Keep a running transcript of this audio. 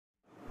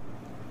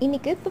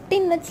இன்றைக்கி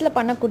 15 மினிட்ஸில்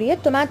பண்ணக்கூடிய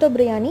டொமேட்டோ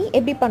பிரியாணி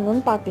எப்படி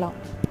பண்ணணுன்னு பார்க்கலாம்.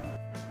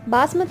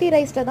 பாஸ்மதி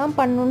ரைஸில் தான்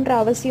பண்ணணுன்ற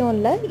அவசியம்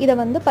இல்லை,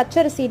 இதை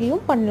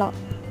பச்சரிசிலையும் பண்ணலாம்.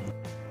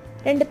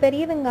 2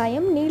 பெரிய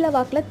வெங்காயம் நீல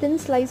வாக்கில் தின்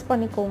ஸ்லைஸ்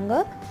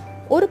பண்ணிக்கோங்க.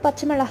 ஒரு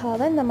பச்சை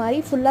மிளகாவை இந்த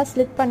மாதிரி ஃபுல்லாக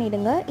ஸ்லிட்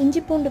பண்ணிவிடுங்க.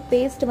 இஞ்சி பூண்டு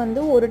பேஸ்ட்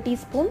 1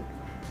 டீஸ்பூன்,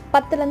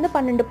 10லேருந்து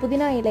 12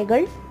 புதினா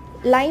இலைகள்,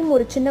 லைம்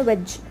ஒரு சின்ன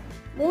வெஜ்,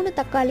 3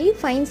 தக்காளி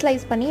ஃபைன்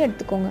ஸ்லைஸ் பண்ணி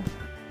எடுத்துக்கோங்க.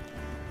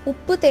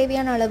 உப்பு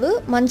தேவையான அளவு,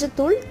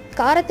 மஞ்சத்தூள்,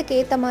 காரத்துக்கு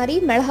ஏற்ற மாதிரி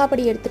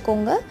மிளகாப்பொடி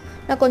எடுத்துக்கோங்க.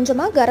 நான்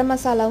கொஞ்சமாக கரம்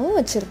மசாலாவும்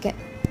வச்சுருக்கேன்.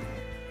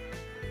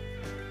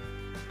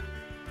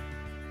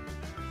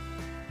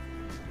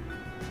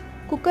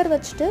 குக்கர்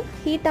வச்சுட்டு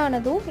ஹீட்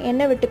ஆனதும்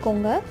எண்ணெய்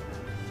விட்டுக்கோங்க.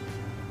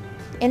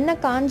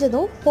 எண்ணெய்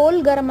காஞ்சதும் ஹோல்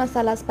கரம்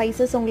மசாலா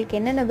ஸ்பைசஸ் உங்களுக்கு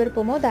என்னென்ன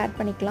விருப்பமோ அதை ஆட்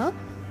பண்ணிக்கலாம்.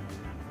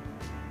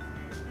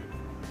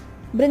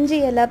 பிரிஞ்சி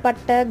இலை,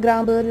 பட்டை,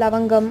 கிராம்பு,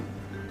 லவங்கம்,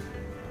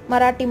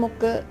 மராட்டி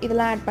மொக்கு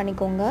இதெல்லாம் ஆட்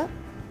பண்ணிக்கோங்க.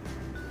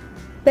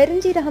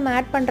 பெருஞ்சீரகம்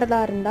ஆட் பண்ணுறதா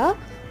இருந்தால்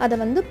அதை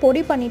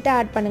பொடி பண்ணிவிட்டு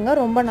ஆட் பண்ணுங்கள்,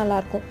 ரொம்ப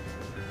நல்லாயிருக்கும்.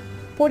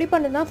 பொடி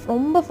பண்ணுறதுனா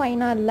ரொம்ப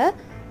ஃபைனாக இல்லை,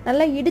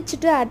 நல்லா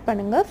இடிச்சிட்டு ஆட்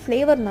பண்ணுங்கள்,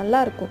 ஃப்ளேவர்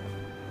நல்லாயிருக்கும்.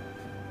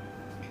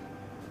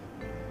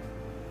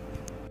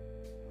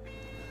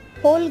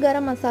 ஹோல்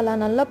கரம் மசாலா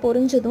நல்லா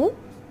பொரிஞ்சதும்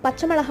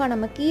பச்சை மிளகாய்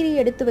நம்ம கீரி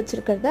எடுத்து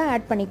வச்சுருக்கிறத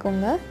ஆட்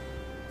பண்ணிக்கோங்க.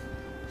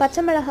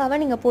 பச்சை மிளகாவை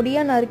நீங்கள்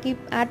பொடியாக நறுக்கி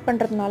ஆட்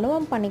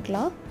பண்ணுறதுனாலும்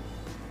பண்ணிக்கலாம்.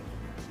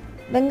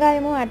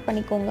 வெங்காயமும் ஆட்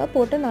பண்ணிக்கோங்க,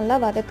 போட்டு நல்லா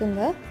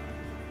வதக்குங்க.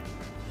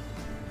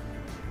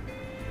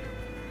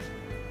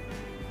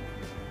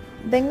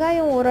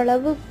 வெங்காயம்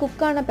ஓரளவு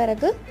குக்கான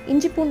பிறகு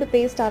இஞ்சி பூண்டு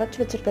பேஸ்ட் அரைச்சி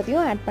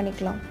வச்சுருக்கிறதையும் ஆட்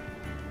பண்ணிக்கலாம்.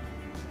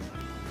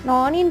 நான்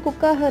ஆனியன்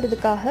குக்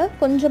ஆகிறதுக்காக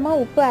கொஞ்சமாக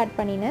உப்பு ஆட்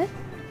பண்ணினேன்.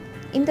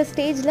 இந்த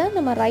ஸ்டேஜில்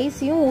நம்ம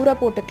ரைஸையும் ஊற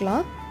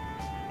போட்டுக்கலாம்.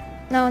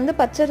 நான்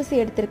பச்சரிசி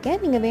எடுத்திருக்கேன்.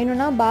 நீங்கள்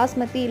வேணும்னா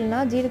பாஸ்மதி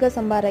இல்லைனா ஜீரக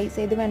சம்பா ரைஸ்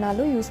எது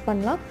வேணாலும் யூஸ்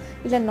பண்ணலாம்.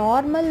 இல்லை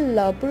நார்மல்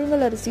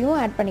புழுங்கல் அரிசியும்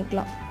ஆட்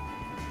பண்ணிக்கலாம்.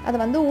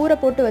 அதை ஊற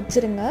போட்டு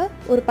வச்சுருங்க.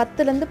 ஒரு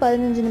 10லேருந்து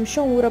 15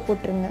 நிமிஷம் ஊற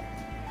போட்டுருங்க.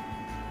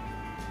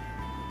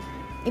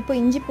 இப்போ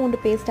இஞ்சி பூண்டு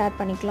பேஸ்ட் ஆட்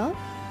பண்ணிக்கலாம்.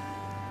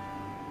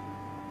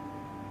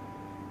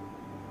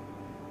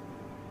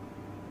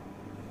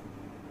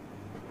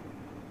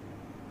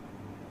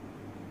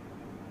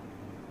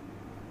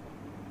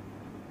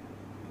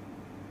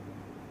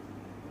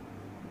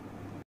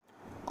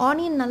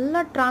 ஆனியன் நல்லா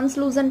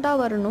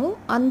டிரான்ஸ்லூசண்ட்டாக வரணும்,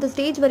 அந்த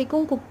ஸ்டேஜ்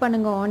வரைக்கும் குக்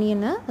பண்ணுங்கள்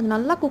ஆனியனை. அது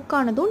நல்லா குக்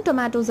ஆனதும்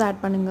டொமேட்டோஸ்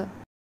ஆட் பண்ணுங்கள்.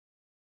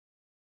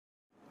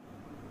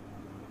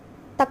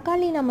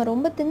 தக்காளி நம்ம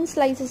ரொம்ப தின்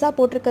ஸ்லைசஸாக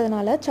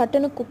போட்டிருக்கிறதுனால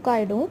சட்டுன்னு குக்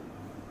ஆகிடும்.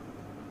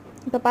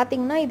 இப்போ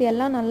பார்த்தீங்கன்னா இது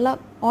எல்லாம் நல்லா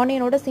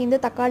ஆனியனோடு சேர்ந்து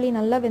தக்காளி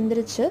நல்லா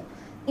வெந்துருச்சு.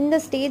 இந்த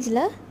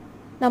ஸ்டேஜில்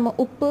நம்ம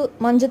உப்பு,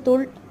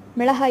 மஞ்சத்தூள்,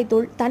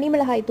 மிளகாய்த்தூள், தனி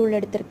மிளகாய்த்தூள்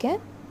எடுத்திருக்கேன்.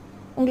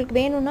 உங்களுக்கு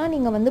வேணும்னா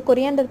நீங்கள்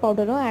கொரியாண்டர்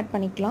பவுடரும் ஆட்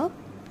பண்ணிக்கலாம்.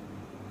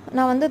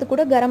 நான் அது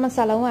கூட கரம்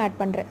மசாலாவும் ஆட்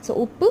பண்ணுறேன். ஸோ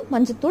உப்பு,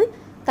 மஞ்சத்தூள்,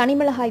 தனி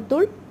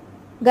மிளகாய்த்தூள்,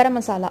 கரம்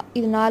மசாலா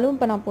இது 4ம்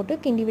இப்போ நான் போட்டு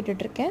கிண்டி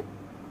விட்டுட்ருக்கேன்.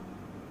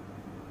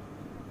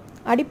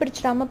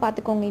 அடிப்பிடிச்சிடாமல்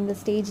பார்த்துக்கோங்க இந்த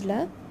ஸ்டேஜில்.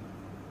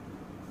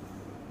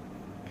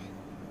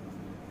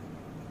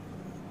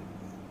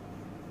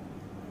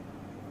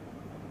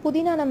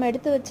 புதினா நம்ம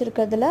எடுத்து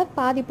வச்சுருக்கிறதுல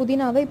பாதி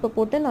புதினாவை இப்போ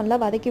போட்டு நல்லா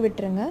வதக்கி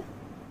விட்டுருங்க.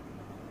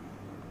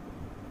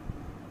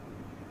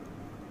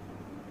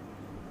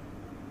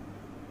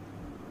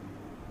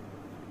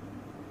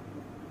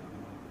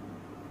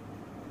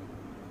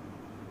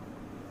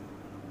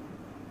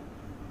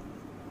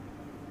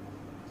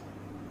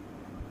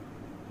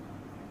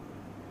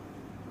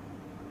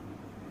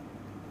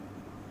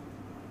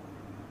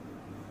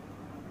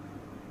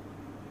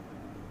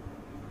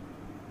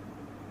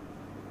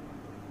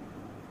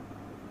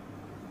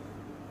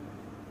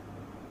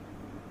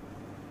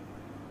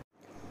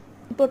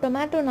 இப்போ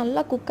டொமேட்டோ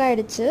நல்லா குக்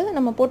ஆகிடுச்சு.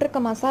 நம்ம போட்டிருக்க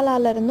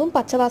மசாலாவிலேருந்தும்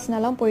பச்சை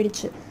வாசனைலாம்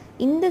போயிடுச்சு.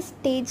 இந்த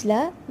ஸ்டேஜில்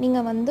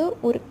நீங்கள்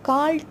ஒரு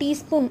 1/4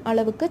 டீஸ்பூன்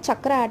அளவுக்கு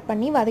சர்க்கரை ஆட்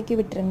பண்ணி வதக்கி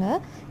விட்டுருங்க.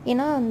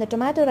 ஏன்னா அந்த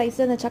டொமேட்டோ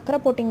ரைஸில் அந்த சர்க்கரை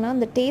போட்டிங்கன்னா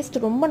அந்த டேஸ்ட்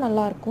ரொம்ப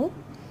நல்லாயிருக்கும்.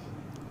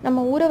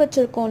 நம்ம ஊற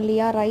வச்சுருக்கோம்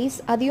இல்லையா ரைஸ்,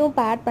 அதையும்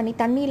இப்போ ஆட் பண்ணி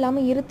தண்ணி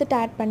இல்லாமல் இருத்துட்டு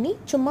ஆட் பண்ணி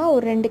சும்மா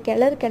ஒரு 2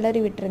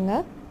 கிளறி விட்டுருங்க.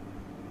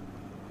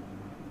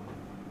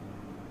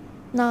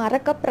 நான்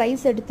 1/2 கப்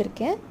ரைஸ்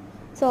எடுத்திருக்கேன்.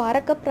 ஸோ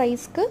 1/2 கப்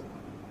ரைஸ்க்கு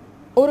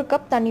 1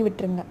 கப் தண்ணி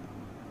விட்டுருங்க.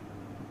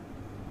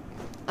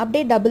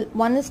 அப்படியே டபுள்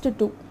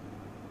 1:2.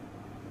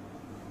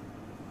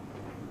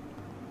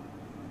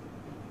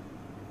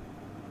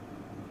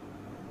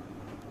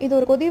 இது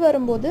ஒரு கொதி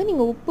வரும்போது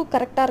நீங்கள் உப்பு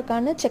கரெக்டாக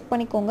இருக்கான்னு செக்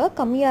பண்ணிக்கோங்க.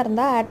 கம்மியாக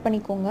இருந்தால் ஆட்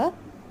பண்ணிக்கோங்க.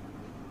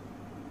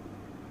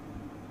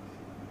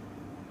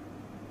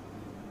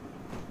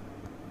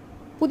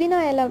 புதினா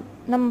இலை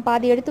நம்ம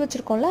பாதி எடுத்து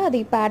வச்சுருக்கோம்ல,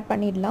 அதை இப்போ ஆட்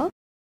பண்ணிடலாம்.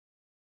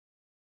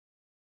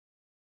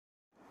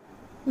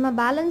 நம்ம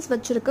பேலன்ஸ்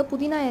வச்சுருக்க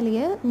புதினா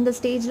இலையை இந்த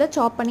ஸ்டேஜில்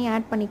சாப் பண்ணி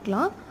ஆட்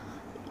பண்ணிக்கலாம்.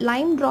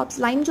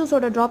 லைம்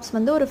ஜூஸோட ட்ராப்ஸ்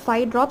ஒரு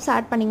 5 ட்ராப்ஸ்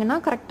ஆட் பண்ணிங்கன்னா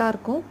கரெக்டாக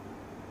இருக்கும்.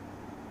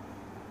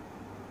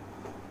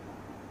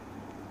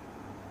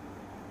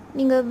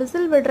 நீங்கள்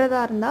விசில்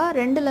விடுறதா இருந்தால்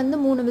 2லேருந்து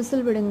 3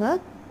 விசில் விடுங்க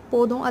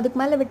போதும். அதுக்கு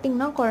மேலே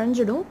விட்டிங்கன்னா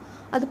குழஞ்சிடும்.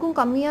 அதுக்கும்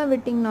கம்மியாக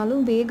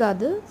விட்டிங்கனாலும்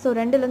வேகாது. ஸோ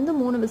 2லேருந்து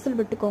 3 விசில்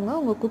விட்டுக்கோங்க,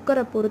 உங்கள்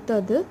குக்கரை பொறுத்து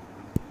அது.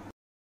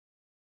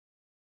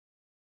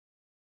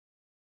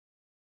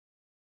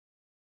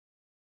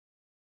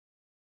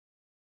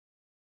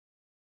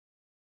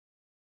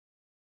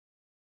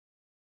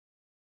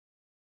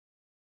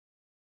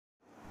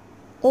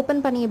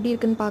 ஓப்பன் பண்ணி எப்படி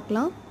இருக்குன்னு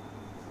பார்க்கலாம்.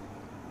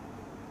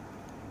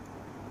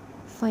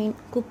 ஃபைன்,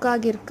 குக்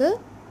ஆகியிருக்கு.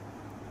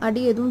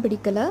 அடி எதுவும்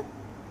பிடிக்கலை.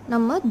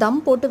 நம்ம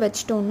தம் போட்டு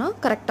வச்சிட்டோம்னா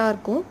கரெக்டாக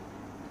இருக்கும்.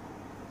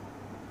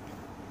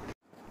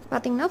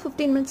 பார்த்தீங்கன்னா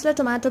 15 மினிட்ஸில்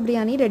டொமேட்டோ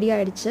பிரியாணி ரெடி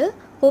ஆகிடுச்சு.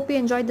 Hope you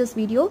enjoy this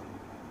video.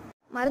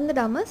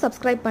 மறந்துடாமல்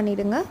சப்ஸ்கிரைப்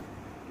பண்ணிவிடுங்க.